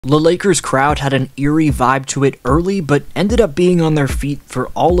The Lakers crowd had an eerie vibe to it early, but ended up being on their feet for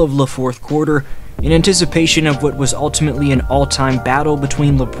all of the fourth quarter in anticipation of what was ultimately an all-time battle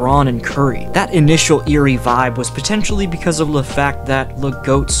between LeBron and Curry. That initial eerie vibe was potentially because of the fact that the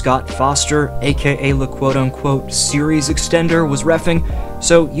GOAT Scott Foster, aka the quote-unquote series extender, was reffing,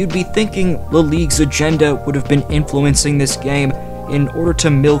 so you'd be thinking the league's agenda would have been influencing this game in order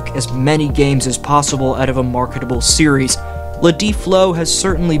to milk as many games as possible out of a marketable series. La D-Flow has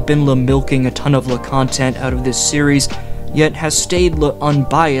certainly been la milking a ton of la content out of this series, yet has stayed la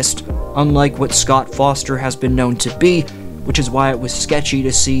unbiased, unlike what Scott Foster has been known to be, which is why it was sketchy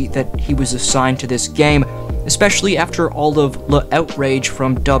to see that he was assigned to this game, especially after all of la outrage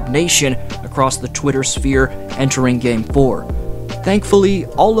from Dub Nation across the Twitter sphere entering Game 4. Thankfully,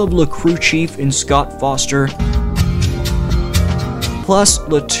 all of la crew chief in Scott Foster, plus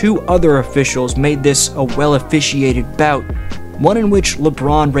the two other officials, made this a well-officiated bout, one in which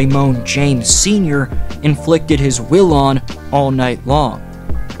LeBron Raymond James Sr. inflicted his will on all night long.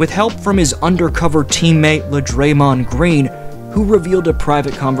 With help from his undercover teammate Draymond Green, who revealed a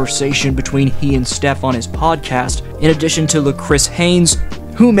private conversation between he and Steph on his podcast, in addition to Chris Haynes,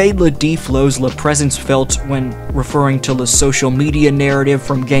 who made D-Flow's presence felt when referring to the social media narrative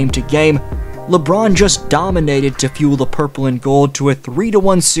from game to game. LeBron just dominated to fuel the purple and gold to a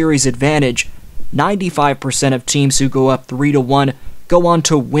 3-1 series advantage. 95% of teams who go up 3-1 go on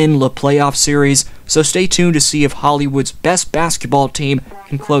to win the playoff series, so stay tuned to see if Hollywood's best basketball team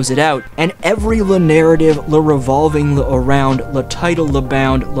can close it out. And every LeNarrative revolving around the title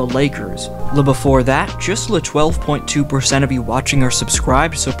bound the Lakers. Before that, just 12.2% of you watching are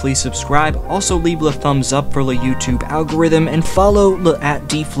subscribed, so please subscribe. Also leave a thumbs up for the YouTube algorithm, and follow at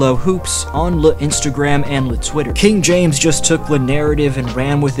DFlowHoops on Instagram and Twitter. King James just took LeNarrative and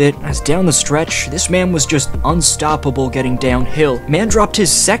ran with it, as down the stretch, this man was just unstoppable getting downhill. Man dropped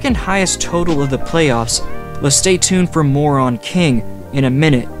his second highest total of the playoffs. Let's stay tuned for more on King in a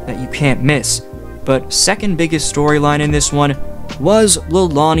minute that you can't miss. But second biggest storyline in this one was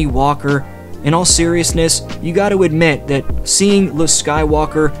Lonnie Walker. In all seriousness, you gotta admit that seeing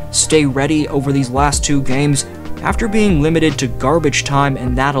Skywalker stay ready over these last two games, after being limited to garbage time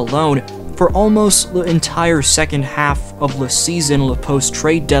and that alone, for almost the entire second half of the season, the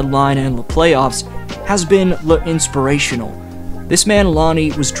post-trade deadline and the playoffs, has been inspirational. This man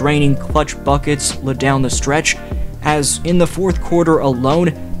Lonnie was draining clutch buckets down the stretch, as in the fourth quarter alone,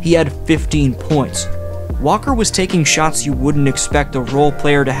 he had 15 points. Walker was taking shots you wouldn't expect a role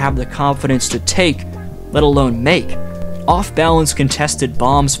player to have the confidence to take, let alone make. Off-balance contested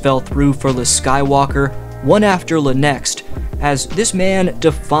bombs fell through for the Skywalker, one after the next, as this man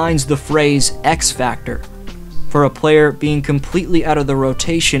defines the phrase X Factor. For a player being completely out of the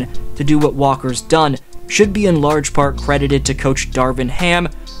rotation to do what Walker's done should be in large part credited to Coach Darvin Ham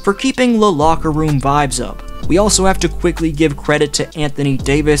for keeping the locker room vibes up. We also have to quickly give credit to Anthony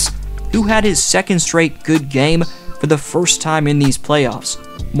Davis, who had his second straight good game for the first time in these playoffs.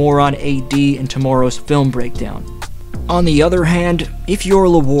 More on AD in tomorrow's film breakdown. On the other hand, if you're a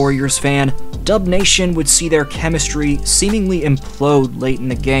Warriors fan, Dub Nation would see their chemistry seemingly implode late in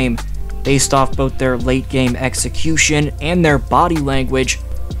the game. Based off both their late game execution and their body language,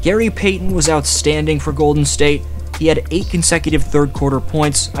 Gary Payton was outstanding for Golden State. He had 8 consecutive third quarter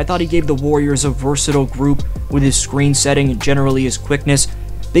points. I thought he gave the Warriors a versatile group with his screen setting and generally his quickness.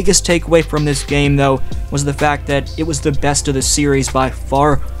 Biggest takeaway from this game, though, was the fact that it was the best of the series by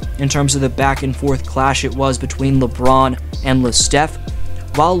far in terms of the back and forth clash it was between LeBron and Steph.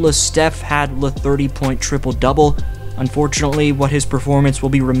 While Steph had 30-point triple-double, unfortunately what his performance will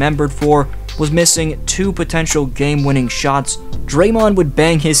be remembered for was missing 2 potential game-winning shots. Draymond would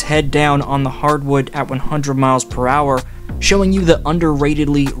bang his head down on the hardwood at 100 miles per hour, showing you the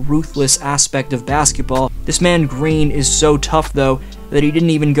underratedly ruthless aspect of basketball. This man Green is so tough, though, that he didn't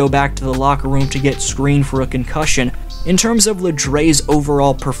even go back to the locker room to get screened for a concussion. In terms of Dre's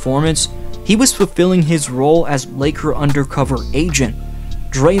overall performance, he was fulfilling his role as Laker undercover agent.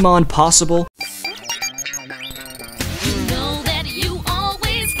 Draymond possible.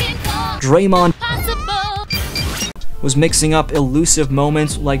 Draymond was mixing up elusive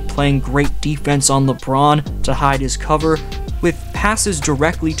moments like playing great defense on LeBron to hide his cover, with passes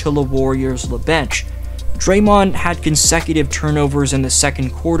directly to the Warriors' bench. Draymond had consecutive turnovers in the second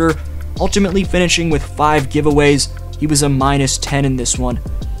quarter, ultimately finishing with 5 giveaways. He was a -10 in this one.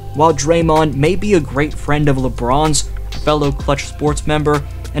 While Draymond may be a great friend of LeBron's, a fellow Clutch Sports member,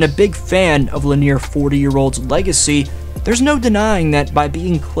 and a big fan of the near 40-year-old's legacy, there's no denying that by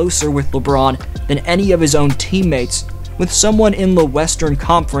being closer with LeBron than any of his own teammates, with someone in the Western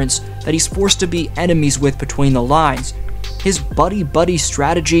Conference that he's forced to be enemies with between the lines, his buddy-buddy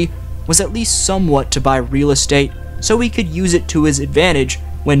strategy was at least somewhat to buy real estate so he could use it to his advantage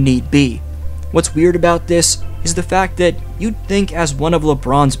when need be. What's weird about this is the fact that you'd think as one of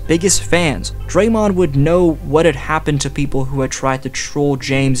LeBron's biggest fans, Draymond would know what had happened to people who had tried to troll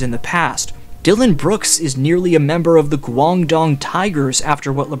James in the past. Dillon Brooks is nearly a member of the Guangdong Tigers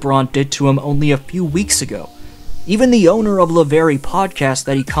after what LeBron did to him only a few weeks ago. Even the owner of LeVary podcast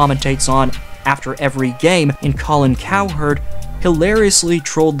that he commentates on after every game in Collin Cowherd hilariously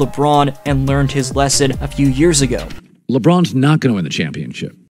trolled LeBron and learned his lesson a few years ago. LeBron's not going to win the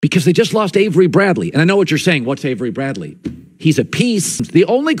championship because they just lost Avery Bradley. And I know what you're saying. What's Avery Bradley? He's a piece. The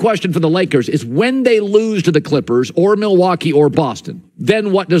only question for the Lakers is when they lose to the Clippers or Milwaukee or Boston,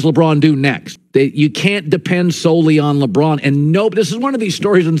 then what does LeBron do next? You can't depend solely on LeBron. And no, this is one of these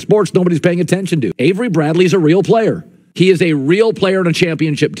stories in sports nobody's paying attention to. Avery Bradley's a real player. He is a real player on a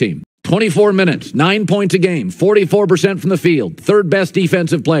championship team. 24 minutes, 9 points a game, 44% from the field, third best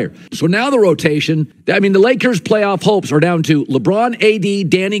defensive player. So now the rotation, the Lakers' playoff hopes are down to LeBron, AD,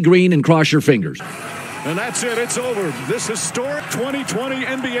 Danny Green, and cross your fingers. And that's it. It's over. This historic 2020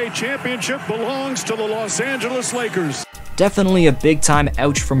 NBA championship belongs to the Los Angeles Lakers. Definitely a big-time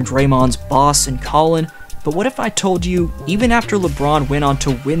ouch from Draymond's boss and Collin, but what if I told you, even after LeBron went on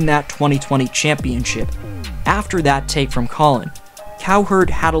to win that 2020 championship, after that take from Collin, Cowherd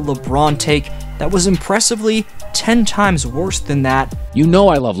had a LeBron take that was impressively 10 times worse than that. You know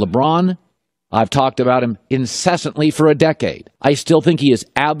I love LeBron. I've talked about him incessantly for a decade. I still think he is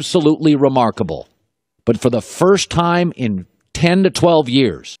absolutely remarkable. But for the first time in 10 to 12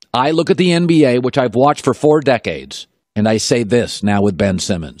 years, I look at the NBA, which I've watched for 4 decades, and I say this now with Ben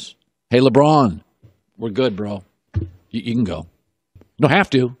Simmons. Hey, LeBron, we're good, bro. You can go. You don't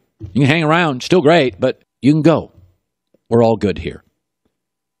have to. You can hang around. Still great, but you can go. We're all good here.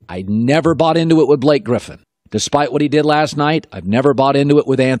 I never bought into it with Blake Griffin. Despite what he did last night, I've never bought into it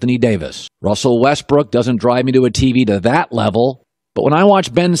with Anthony Davis. Russell Westbrook doesn't drive me to a TV to that level. But when I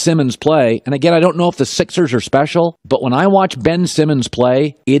watch Ben Simmons play, and again, I don't know if the Sixers are special, but when I watch Ben Simmons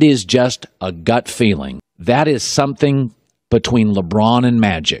play, it is just a gut feeling. That is something between LeBron and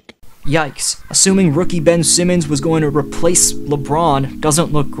Magic. Yikes. Assuming rookie Ben Simmons was going to replace LeBron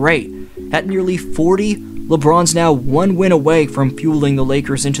doesn't look great. At nearly 40, LeBron's now 1 win away from fueling the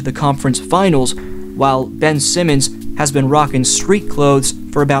Lakers into the conference finals, while Ben Simmons has been rocking street clothes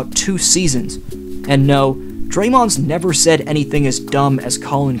for about 2 seasons. And no, Draymond's never said anything as dumb as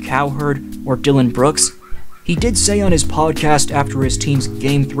Collin Cowherd or Dillon Brooks. He did say on his podcast after his team's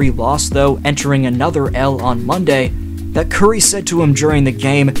Game 3 loss, though, entering another L on Monday, that Curry said to him during the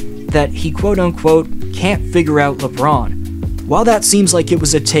game that he quote-unquote can't figure out LeBron. While that seems like it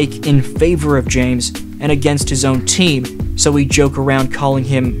was a take in favor of James and against his own team, so we joke around calling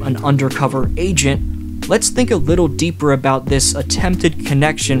him an undercover agent, let's think a little deeper about this attempted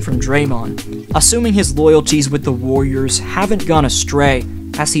connection from Draymond. Assuming his loyalties with the Warriors haven't gone astray,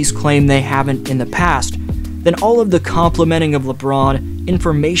 as he's claimed they haven't in the past, then all of the complimenting of LeBron,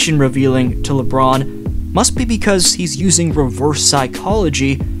 information revealing to LeBron, must be because he's using reverse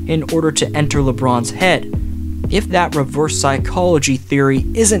psychology in order to enter LeBron's head. If that reverse psychology theory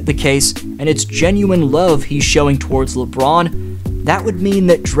isn't the case, and it's genuine love he's showing towards LeBron, that would mean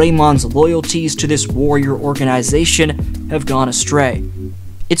that Draymond's loyalties to this Warrior organization have gone astray.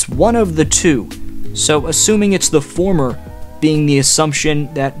 It's one of the two, so assuming it's the former, being the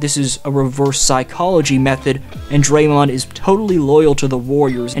assumption that this is a reverse psychology method and Draymond is totally loyal to the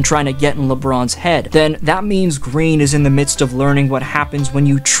Warriors and trying to get in LeBron's head, then that means Green is in the midst of learning what happens when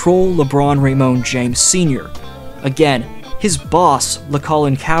you troll LeBron Raymond James Sr. Again, his boss,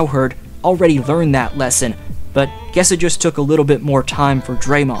 Collin Cowherd, already learned that lesson, but guess it just took a little bit more time for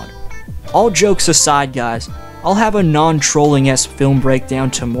Draymond. All jokes aside, guys, I'll have a non-trolling-esque film breakdown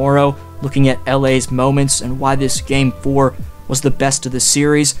tomorrow looking at LA's moments and why this Game 4 was the best of the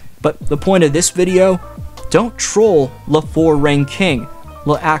series, but the point of this video, don't troll Le Four-Ring King,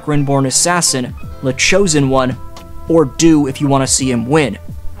 Le Akron-born assassin, Le Chosen One, or do if you want to see him win.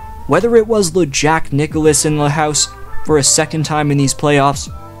 Whether it was Le Jack Nicholas in the house for a second time in these playoffs,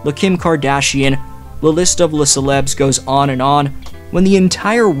 Le Kim Kardashian, the list of Le Celebs goes on and on. When the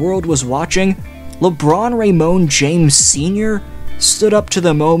entire world was watching, LeBron Raymond James Sr. stood up to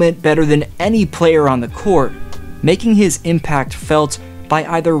the moment better than any player on the court, making his impact felt by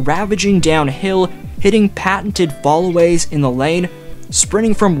either ravaging downhill, hitting patented fallaways in the lane,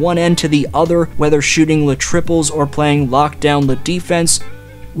 sprinting from one end to the other, whether shooting Le triples or playing lockdown Le defense.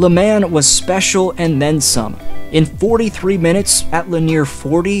 Le Man was special and then some. In 43 minutes at Le Near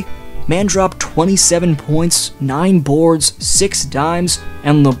 40, Man dropped 27 points, 9 boards, 6 dimes,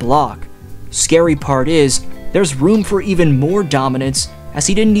 and the block. Scary part is, there's room for even more dominance, as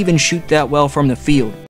he didn't even shoot that well from the field.